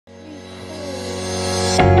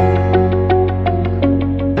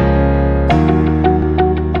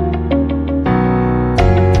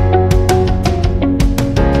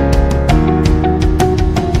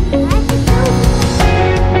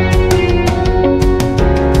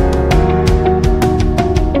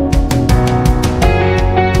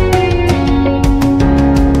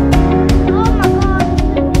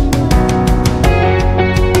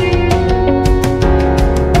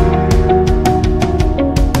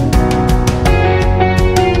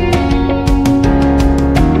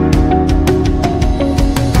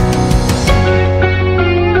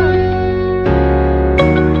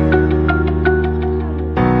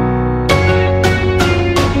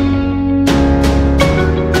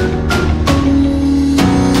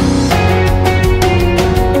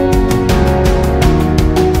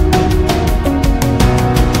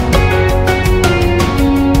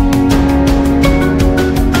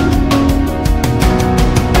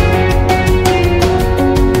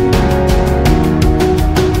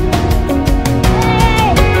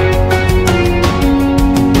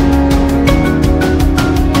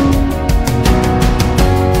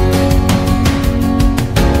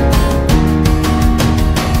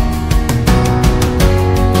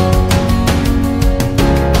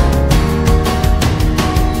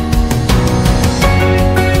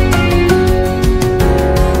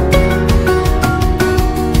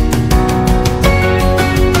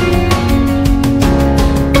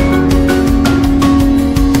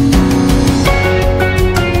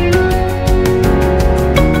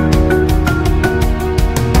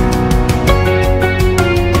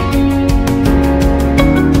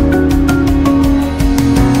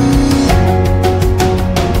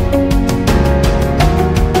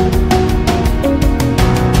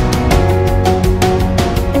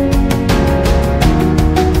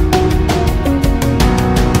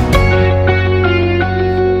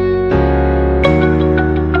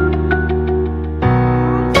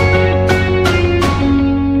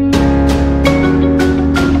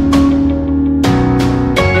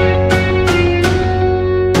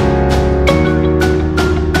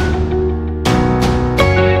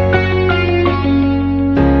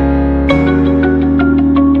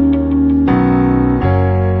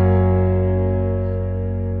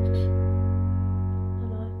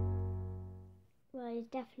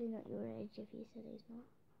not.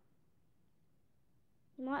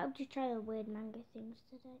 You might have to try the weird mango things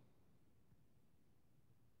today.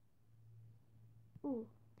 Ooh,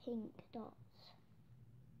 pink dots.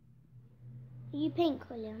 Are you pink,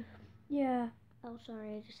 William? Yeah. Oh,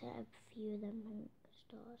 sorry, I just had a few of them pink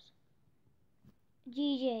stars.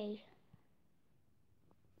 GG.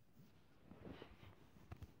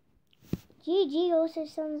 GG also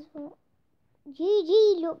stands for...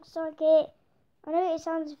 GG looks like it... I know it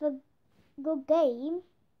stands for good game.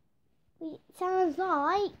 But it sounds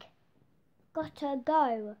like... Gotta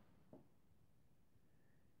go.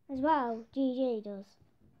 As well, GG does.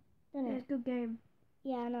 Doesn't it? It's a good game.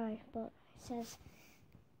 Yeah, I know, but it says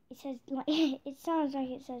like it sounds like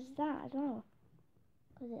it says that as well,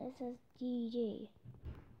 because it says GG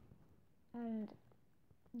and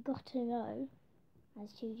gotta go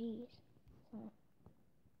has two G's. So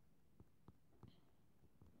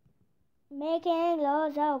making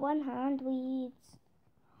laws of one hand weeds.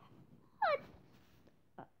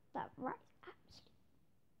 That right,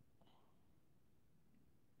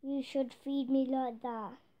 absolutely. You should feed me like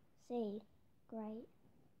that. See, great.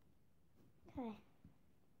 Okay.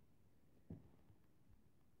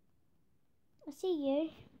 I see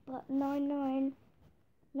you, but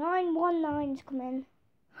 919's coming.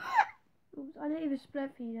 Oops, I didn't even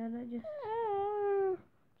split for you then, I just...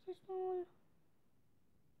 So small.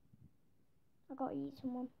 I gotta eat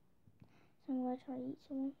someone. So I'm gonna try to eat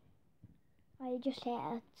someone. I just hit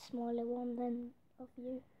a smaller one than of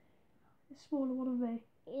you. A smaller one of me.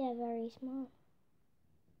 Yeah, very small.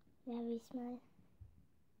 Very small.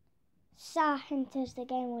 Sa enters the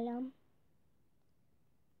game, William.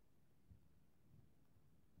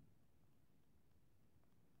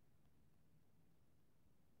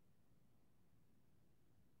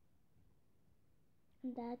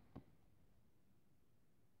 I'm dead.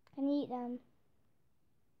 Can you eat them?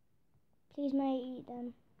 Please, may I eat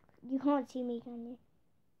them? You can't see me, can you?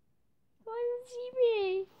 You can't see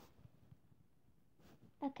me!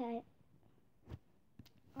 Okay.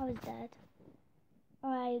 I was dead.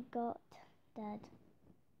 I got dead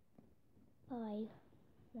by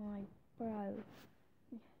my bro.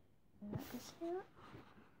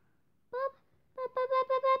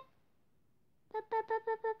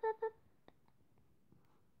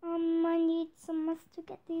 I need some must to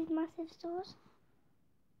get these massive stores.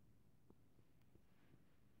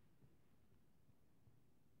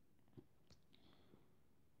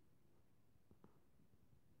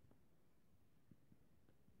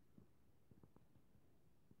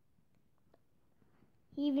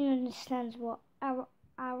 He even understands what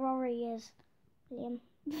Aurora is, Liam.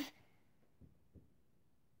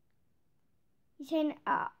 He's saying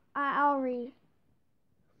Auri.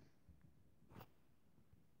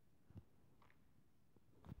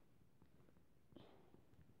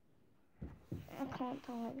 I can't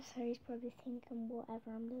type, so he's probably thinking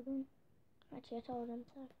whatever I'm doing. Actually, I told him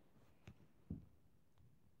so.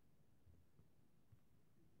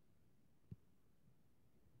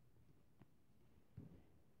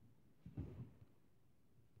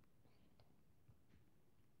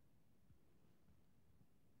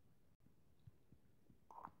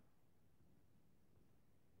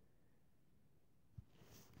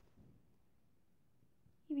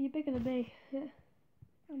 You're bigger than me.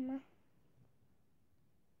 Mama.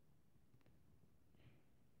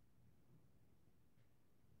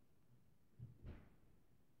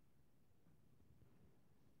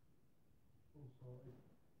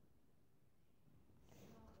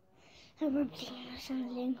 I remember seeing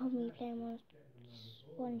some link of me playing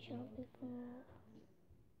one shot before.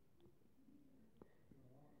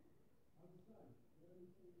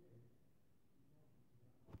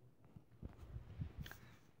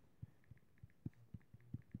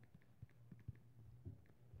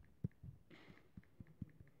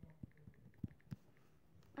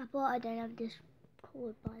 I thought I don't have this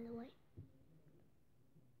cord, by the way.